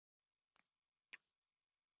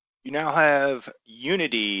You now have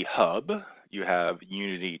Unity Hub. You have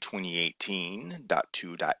Unity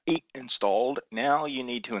 2018.2.8 installed. Now you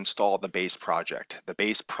need to install the base project. The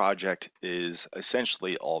base project is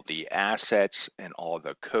essentially all the assets and all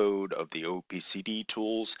the code of the OPCD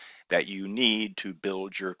tools that you need to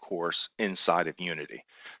build your course inside of Unity.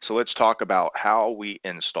 So let's talk about how we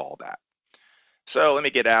install that. So let me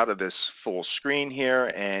get out of this full screen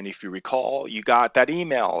here. And if you recall, you got that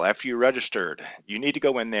email after you registered. You need to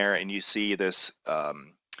go in there and you see this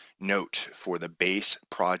note for the base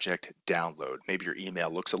project download. Maybe your email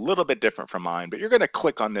looks a little bit different from mine, but you're going to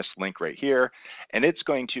click on this link right here, and it's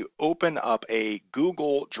going to open up a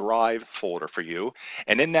Google Drive folder for you.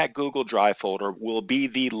 And in that Google Drive folder will be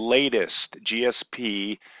the latest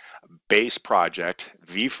GSP base project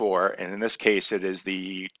V4, and in this case it is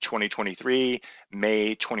the 2023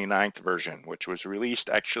 May 29th version, which was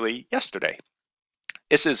released actually yesterday.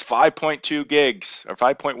 This is 5.2 gigs or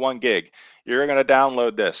 5.1 gig. You're going to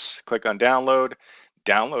download this. Click on download.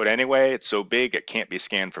 Download anyway. It's so big it can't be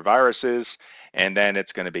scanned for viruses, and then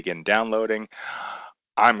it's going to begin downloading.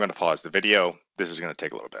 I'm going to pause the video. This is going to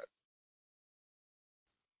take a little bit.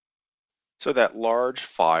 So that large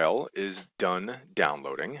file is done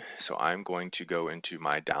downloading. So I'm going to go into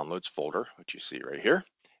my downloads folder, which you see right here.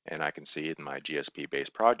 And I can see in my GSP base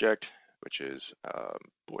project, which is,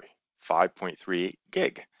 5.3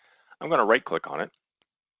 gig. I'm going to right click on it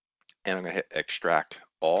and I'm going to hit extract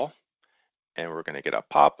all. And we're going to get a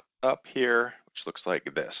pop up here, which looks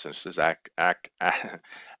like this. This is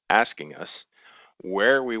asking us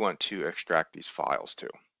where we want to extract these files to.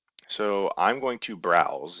 So I'm going to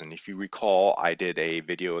browse, and if you recall, I did a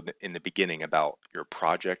video in the beginning about your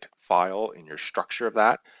project file and your structure of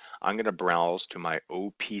that. I'm going to browse to my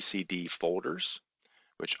OPCD folders,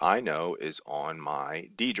 which I know is on my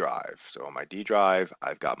D drive. So on my D drive,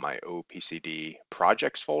 I've got my OPCD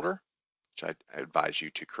projects folder, which I advise you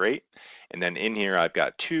to create. And then in here, I've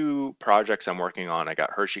got two projects I'm working on. I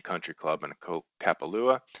got Hershey Country Club and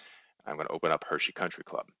Kapalua. I'm going to open up Hershey Country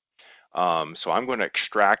Club. So I'm going to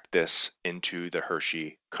extract this into the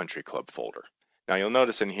Hershey Country Club folder. Now you'll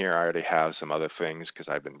notice in here I already have some other things because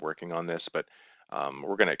I've been working on this, but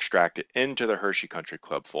we're going to extract it into the Hershey Country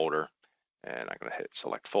Club folder, and I'm going to hit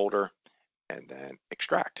select folder and then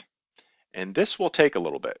extract. And this will take a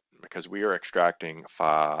little bit because we are extracting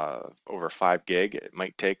over 5 gig. It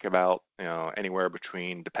might take about anywhere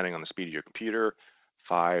between, depending on the speed of your computer,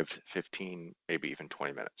 5, 15, maybe even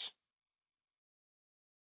 20 minutes.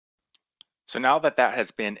 So now that that has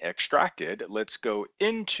been extracted, let's go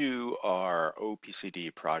into our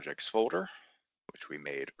OPCD projects folder, which we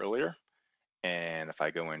made earlier. And if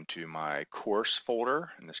I go into my course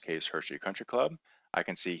folder, in this case, Hershey Country Club, I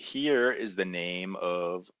can see here is the name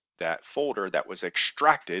of that folder that was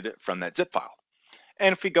extracted from that zip file.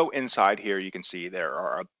 And if we go inside here, you can see there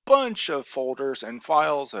are a bunch of folders and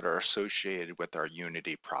files that are associated with our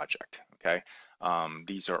Unity project, okay?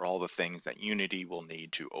 These are all the things that Unity will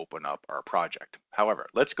need to open up our project. However,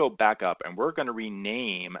 let's go back up and we're going to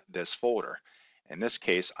rename this folder. In this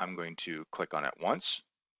case, I'm going to click on it once,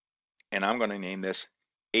 and I'm going to name this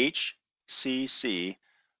HCC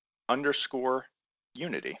underscore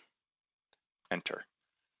Unity. Enter.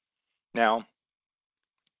 Now,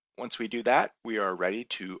 once we do that, we are ready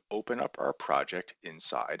to open up our project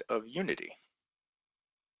inside of Unity.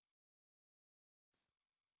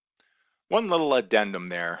 One little addendum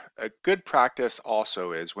there. A good practice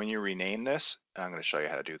also is when you rename this, I'm going to show you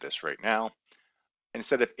how to do this right now.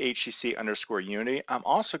 Instead of HCC underscore Unity, I'm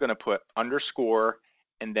also going to put underscore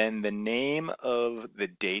and then the name of the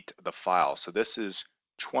date of the file. So this is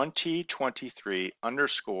 2023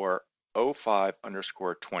 underscore 05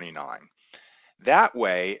 underscore 29. That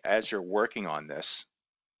way, as you're working on this,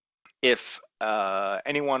 if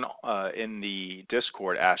anyone in the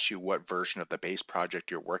Discord asks you what version of the base project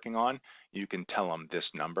you're working on, you can tell them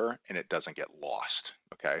this number and it doesn't get lost.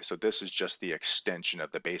 Okay, so this is just the extension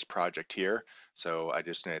of the base project here. So I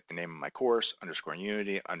just named the name of my course, underscore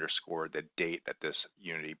Unity, underscore the date that this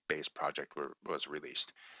Unity base project was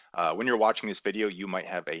released. When you're watching this video, you might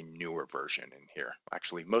have a newer version in here.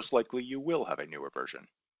 Actually, most likely you will have a newer version.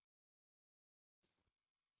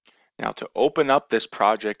 Now to open up this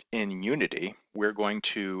project in Unity, we're going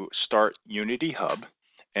to start Unity Hub.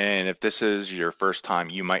 And if this is your first time,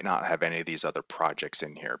 you might not have any of these other projects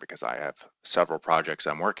in here because I have several projects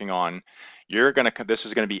I'm working on. This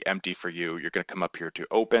is gonna be empty for you. You're gonna come up here to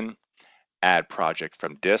open, add project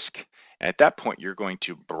from disk. And at that point, you're going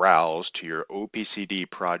to browse to your OPCD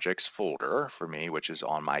projects folder for me, which is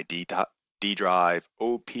on my D drive,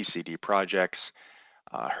 OPCD projects.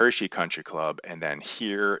 Hershey Country Club, and then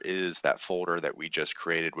here is that folder that we just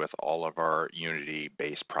created with all of our Unity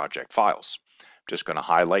base project files. I'm just going to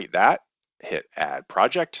highlight that, hit add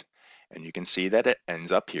project, and you can see that it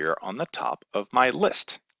ends up here on the top of my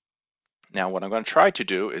list. Now what I'm going to try to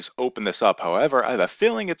do is open this up. However, I have a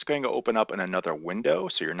feeling it's going to open up in another window,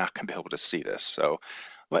 so you're not going to be able to see this. So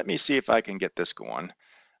let me see if I can get this going.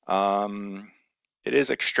 It is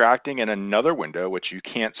extracting in another window, which you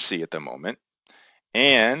can't see at the moment.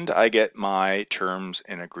 And I get my terms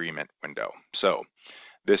and agreement window. So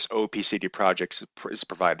this OPCD project is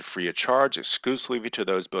provided free of charge exclusively to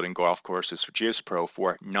those building golf courses for GeoSpro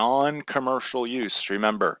for non-commercial use.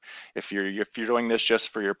 Remember, if you're doing this just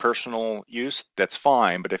for your personal use, that's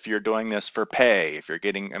fine. But if you're doing this for pay, if you're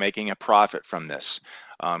making a profit from this,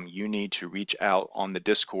 you need to reach out on the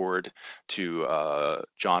Discord to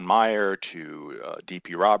John Meyer, to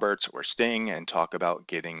DPRoberts or Sting, and talk about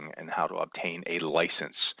getting and how to obtain a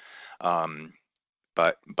license.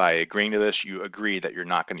 But by agreeing to this, you agree that you're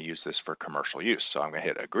not going to use this for commercial use. So I'm going to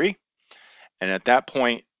hit agree. And at that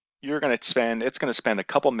point, it's going to spend a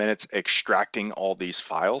couple minutes extracting all these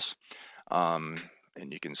files. And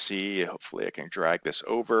you can see, hopefully I can drag this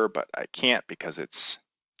over, but I can't because it's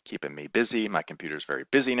keeping me busy. My computer's very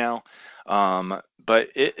busy now. But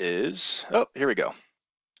it is, oh, here we go.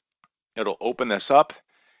 It'll open this up.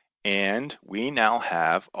 And we now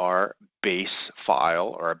have our base file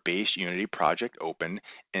or our base Unity project open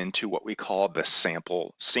into what we call the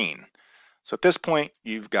sample scene. So at this point,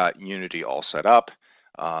 you've got Unity all set up.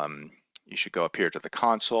 You should go up here to the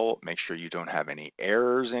console, make sure you don't have any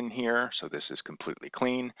errors in here. So this is completely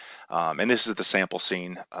clean. And this is the sample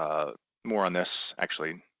scene. More on this,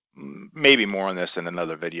 actually, maybe more on this in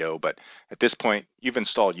another video. But at this point, you've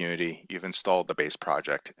installed Unity, you've installed the base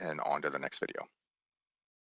project, and on to the next video.